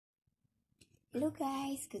Hello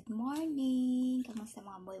guys, good morning! Kamusta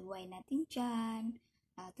mga boy-boy natin dyan?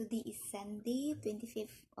 Today is Sunday,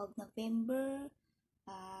 25th of November,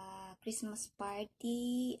 Christmas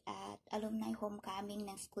party at alumni homecoming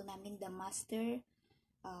ng school namin, The Master.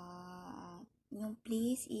 Yung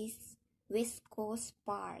place is West Coast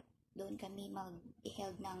Park. Doon kami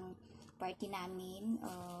mag-held ng party namin.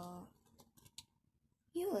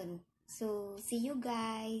 Yun. So, see you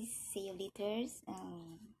guys. See you later.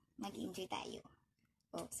 Mag-enjoy tayo.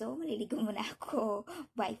 So, maliligo muna ako.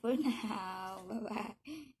 Bye for now. Bye-bye.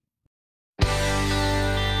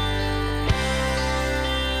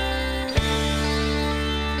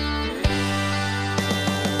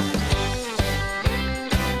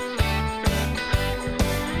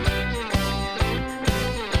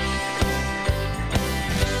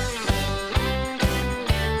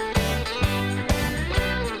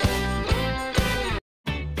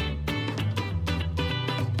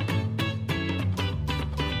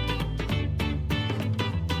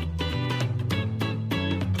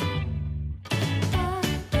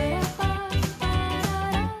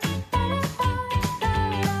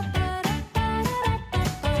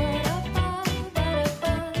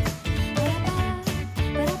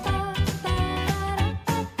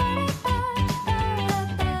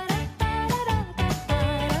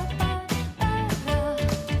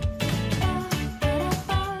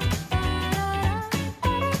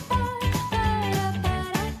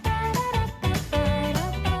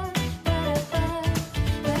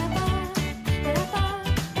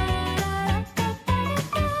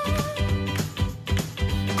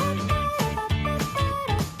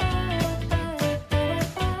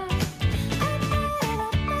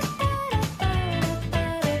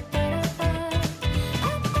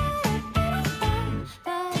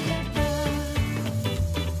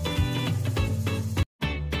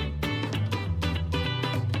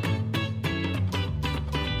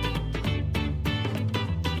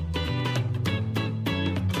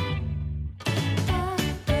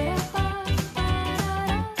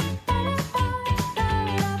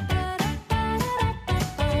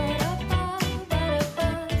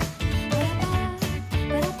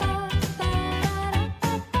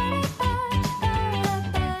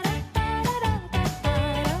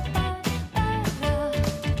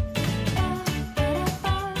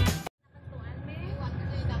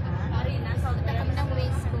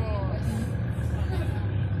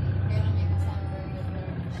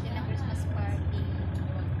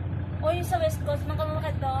 Sa West Coast,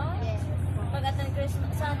 makamukat to? Yes. Pag-attend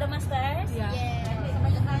Christmas sa The Masters? Yeah. Yes.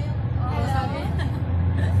 Sabi?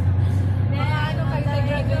 Ano kayo?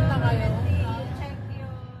 Nag-graduate na kayo? Check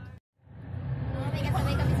yun. May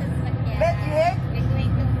kasabay kami sa sasakyan. Bet you hear? We're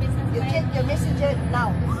going to business. You check your messenger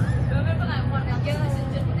now. Grabe pa nga, important yung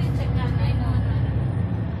messenger ko din. Check na. I know.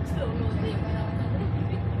 Slow loading.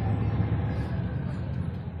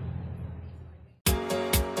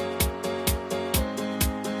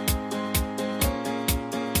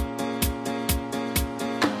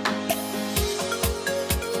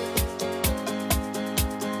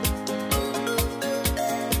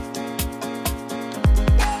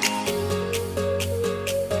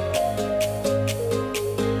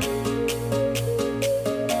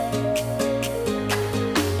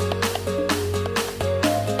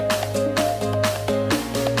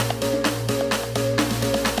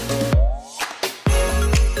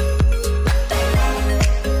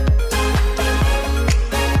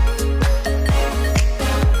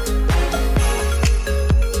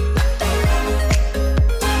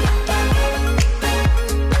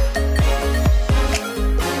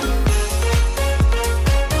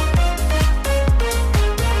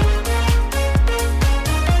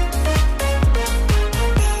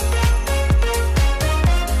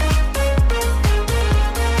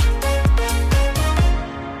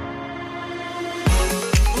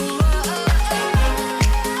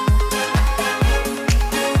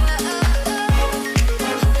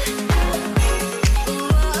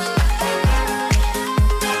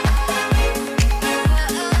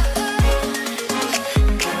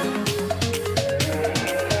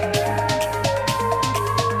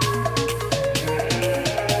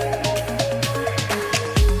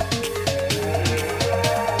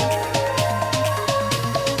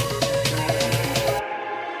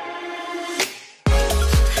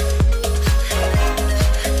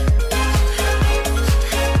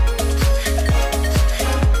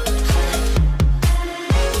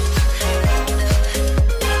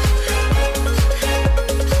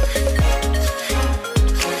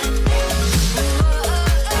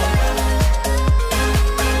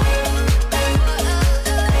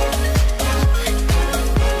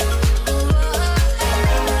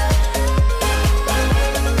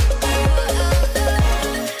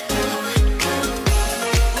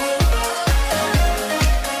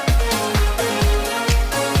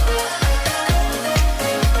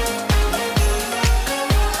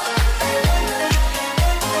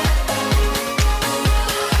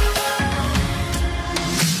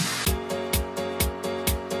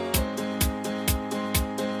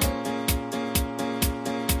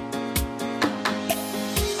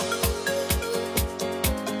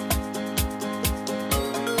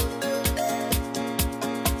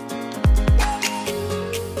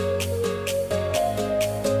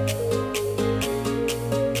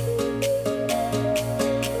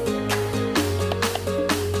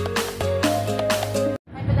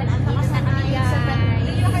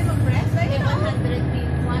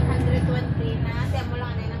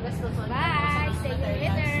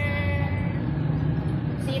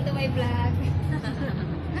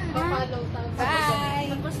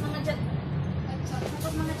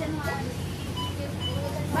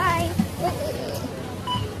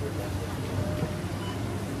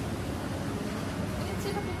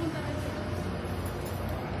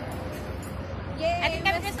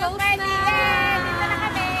 Close party na! guys! Dito na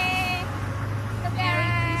kami! So Merry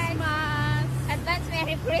guys! Christmas! Advance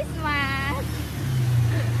Merry Christmas!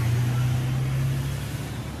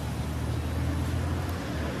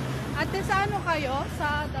 Ate, sa ano kayo? Sa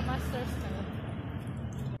The Masters kayo?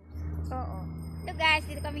 Oo. So guys,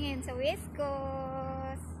 dito kami ngayon sa West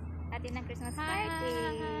Coast. Atin ng Christmas party.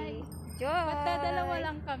 Hi! Joy! Ba't dadalawa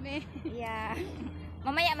lang kami? Yeah.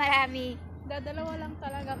 Mamaya marami. Dadalawa lang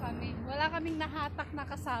talaga kami. Wala kaming nahatak na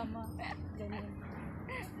kasama. Ganun.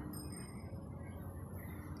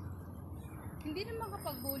 Hindi naman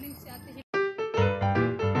kapag-bullying si Ate.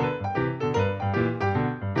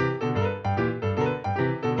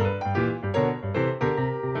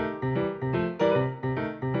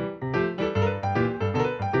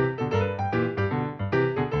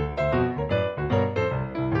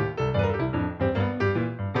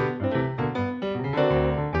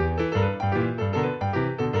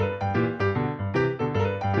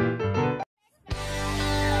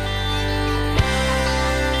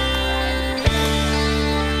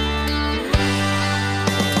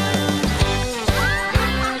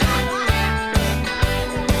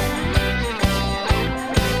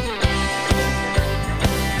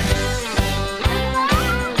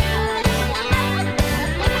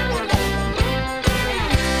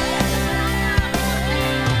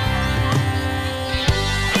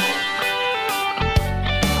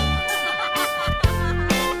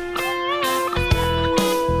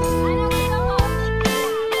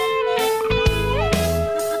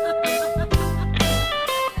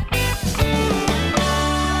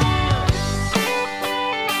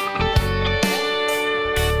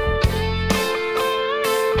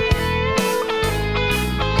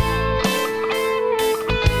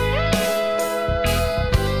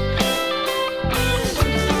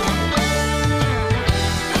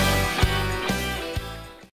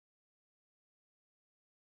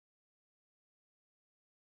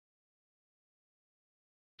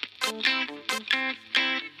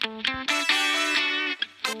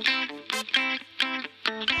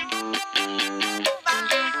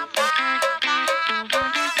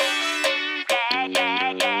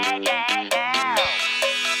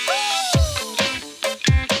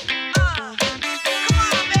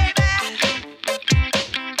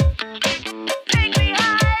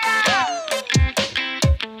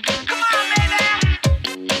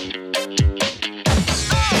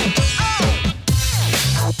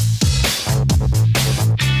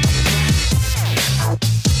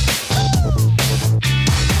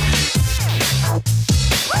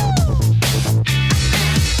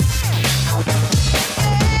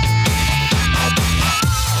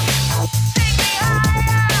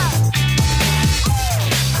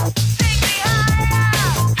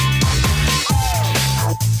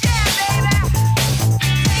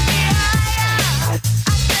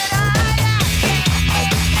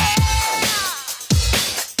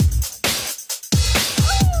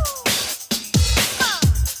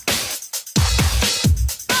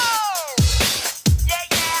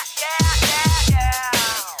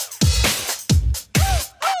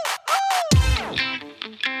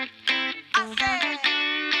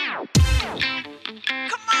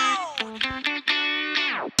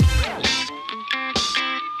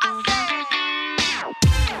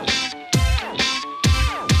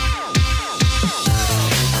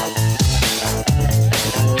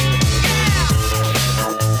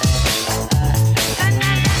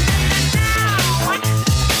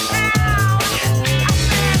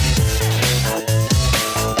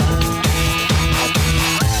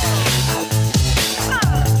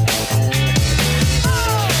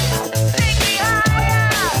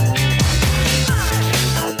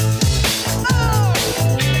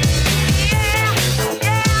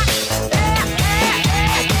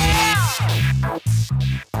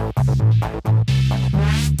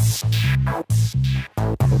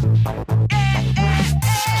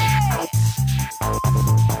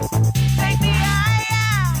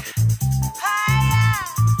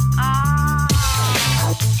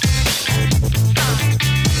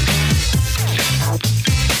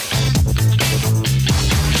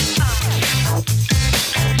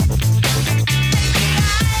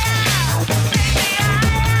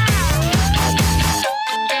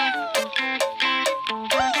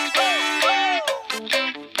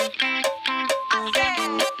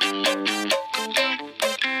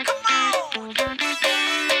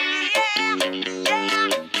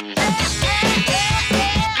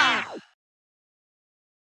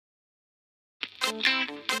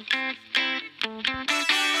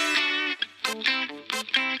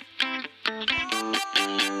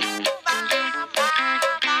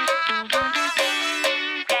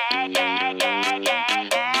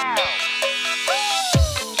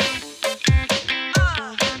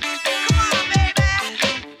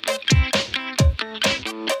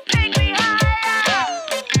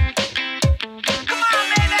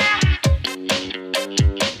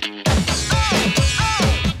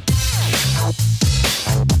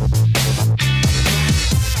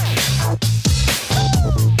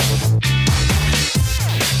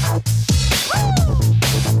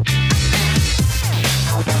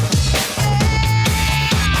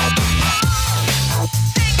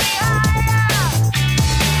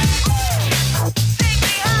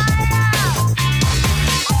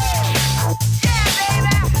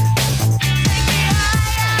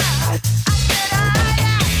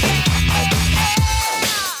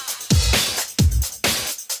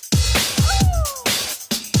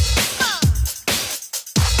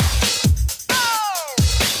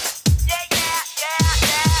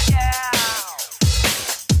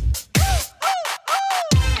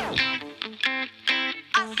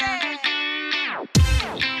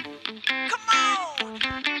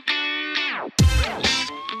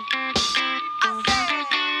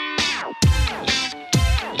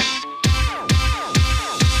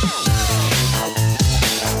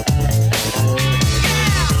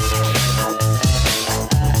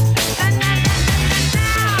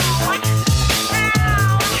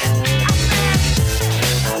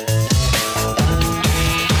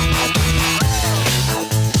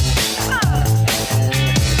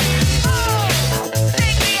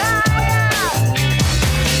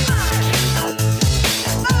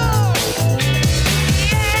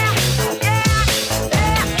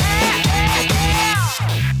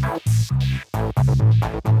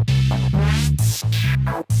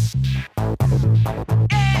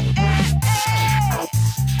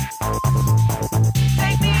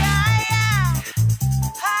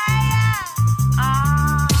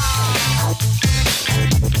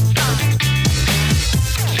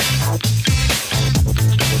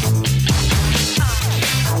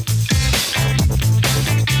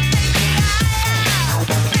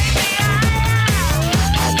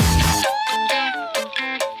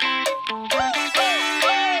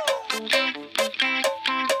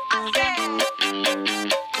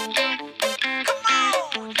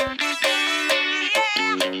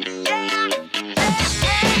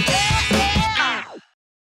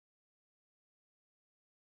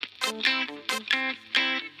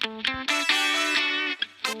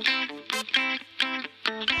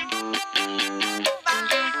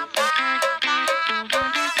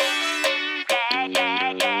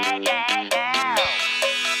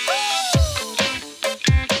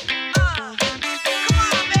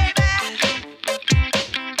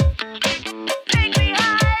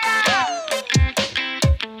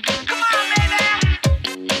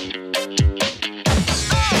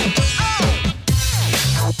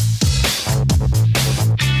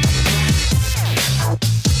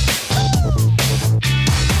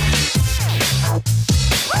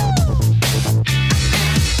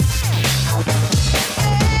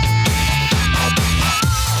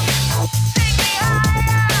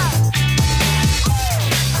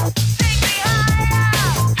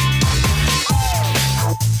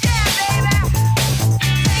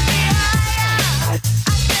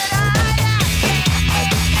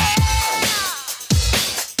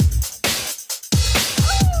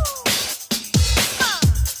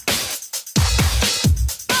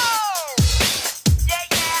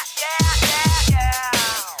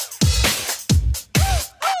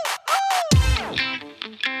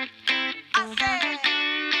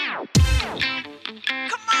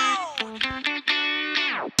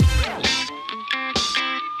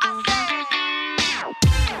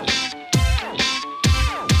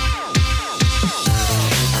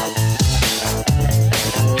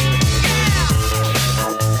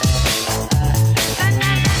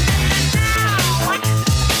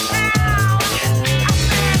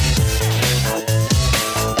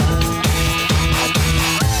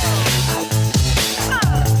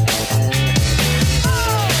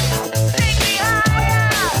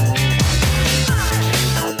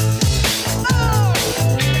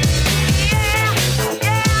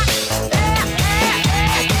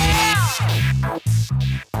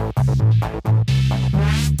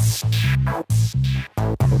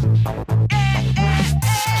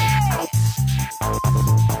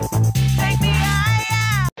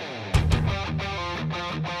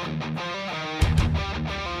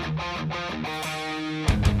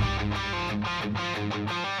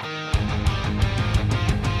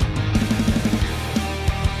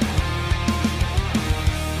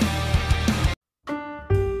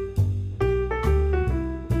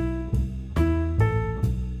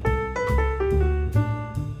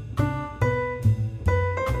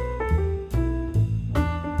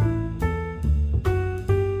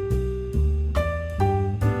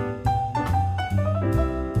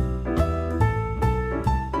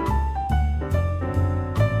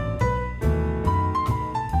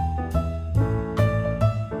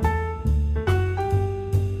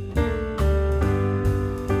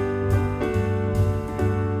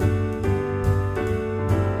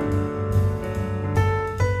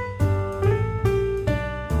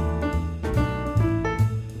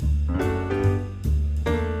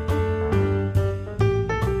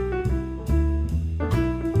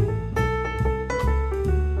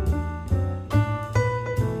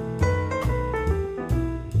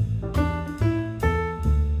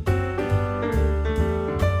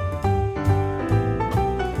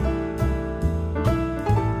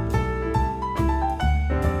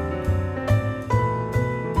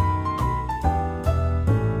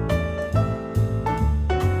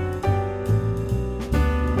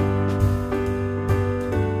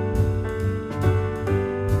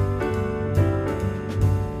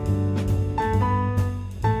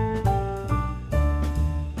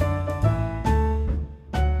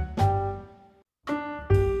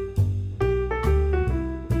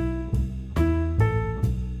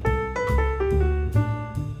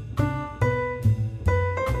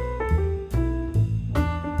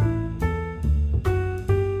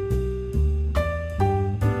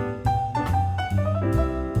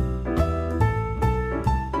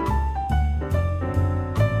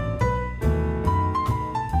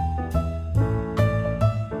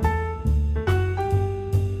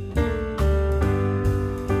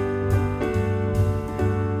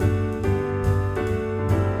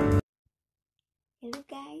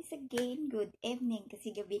 again, good evening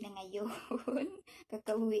kasi gabi na ngayon.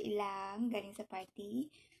 Kakauwi lang galing sa party.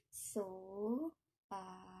 So,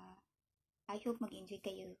 I hope mag-enjoy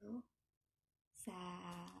kayo sa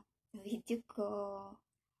video ko.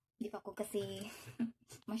 Hindi pa ako kasi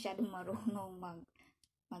masyadong marunong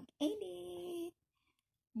mag-edit.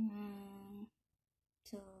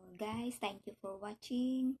 So, guys, thank you for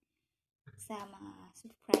watching. Sa mga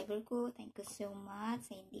subscriber ko, thank you so much.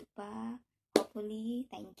 Sa hindi pa, hopefully,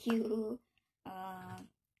 thank you.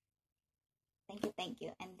 Thank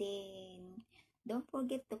you. And then, don't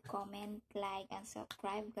forget to comment, like, and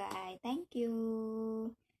subscribe, guys. Thank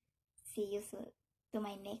you. See you soon to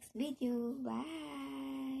my next video. Bye.